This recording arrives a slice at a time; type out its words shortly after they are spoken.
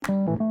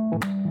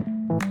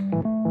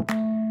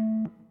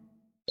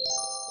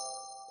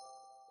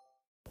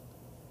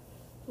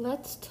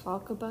Let's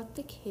talk about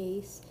the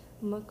case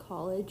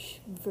McColloch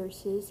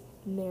versus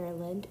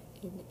Maryland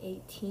in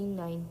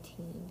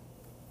 1819.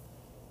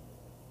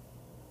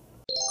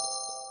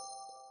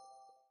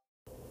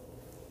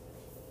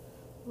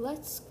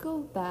 Let's go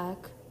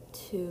back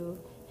to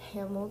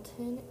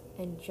Hamilton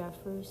and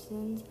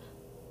Jefferson's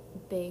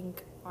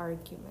bank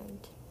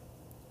argument.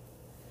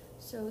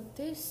 So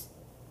this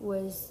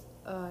was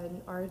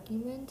an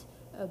argument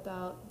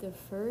about the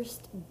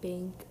first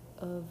Bank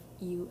of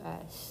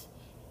U.S.,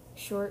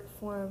 short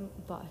form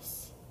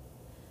BUS.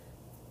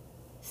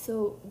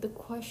 So the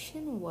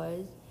question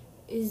was,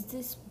 is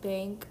this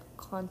bank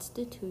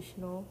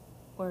constitutional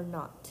or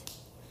not?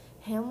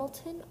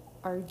 Hamilton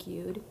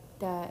argued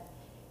that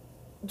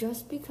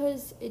just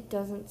because it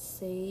doesn't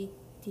say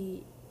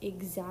the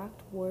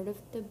exact word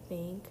of the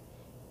bank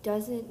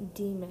doesn't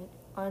deem it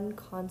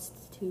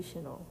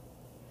unconstitutional.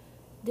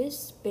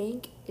 This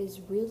bank is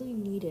really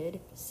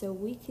needed so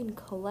we can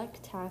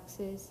collect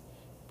taxes,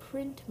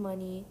 print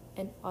money,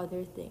 and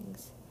other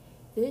things.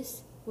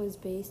 This was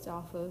based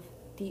off of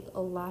the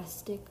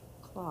elastic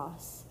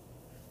clause.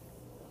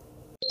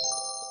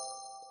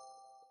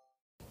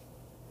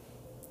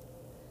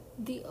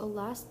 The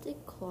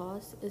elastic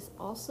clause is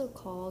also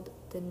called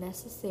the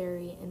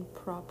necessary and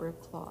proper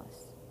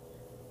clause.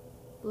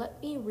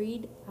 Let me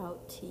read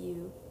out to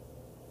you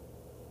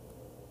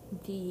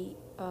the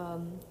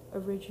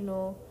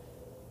original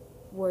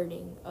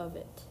wording of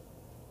it.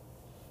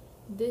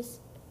 This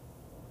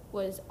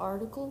was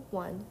Article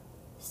 1,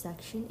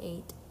 Section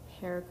 8,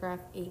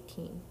 Paragraph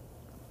 18.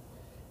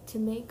 To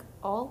make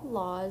all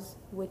laws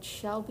which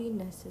shall be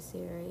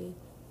necessary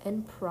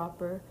and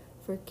proper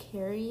for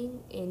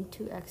carrying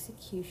into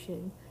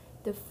execution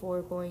the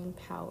foregoing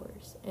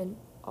powers, and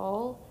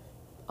all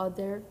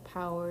other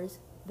powers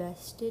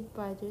vested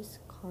by this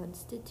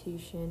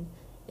Constitution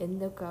in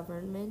the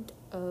government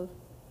of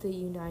the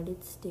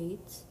United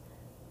States,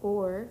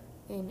 or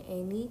in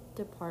any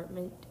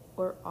department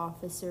or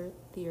officer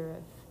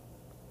thereof.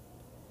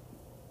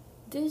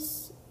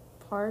 This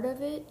part of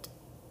the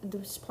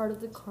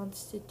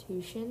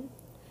Constitution,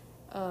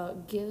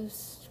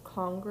 gives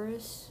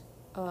Congress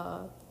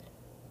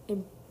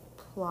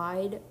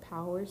implied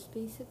powers,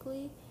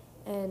 basically,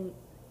 and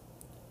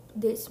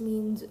this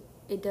means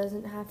it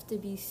doesn't have to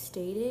be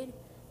stated,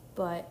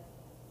 but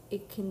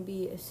it can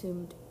be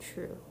assumed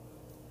true.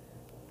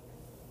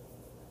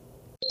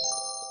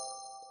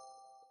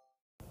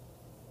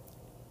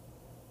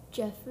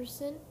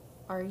 Jefferson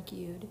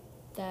argued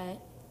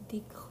that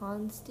the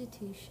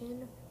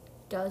Constitution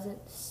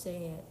doesn't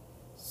say it,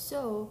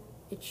 so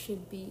it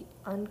should be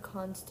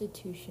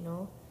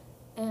unconstitutional,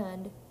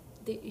 and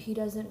he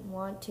doesn't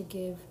want to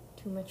give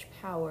too much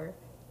power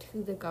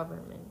to the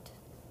government.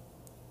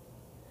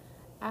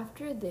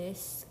 After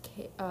this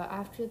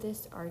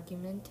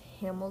argument,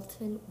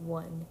 Hamilton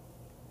won.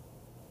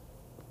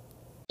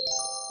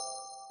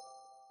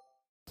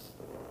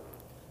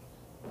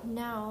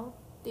 Now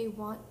they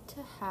want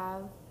to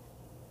have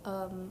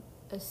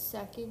a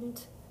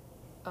second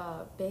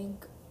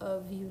Bank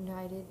of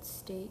United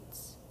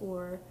States,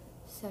 or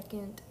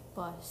second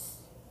BUS.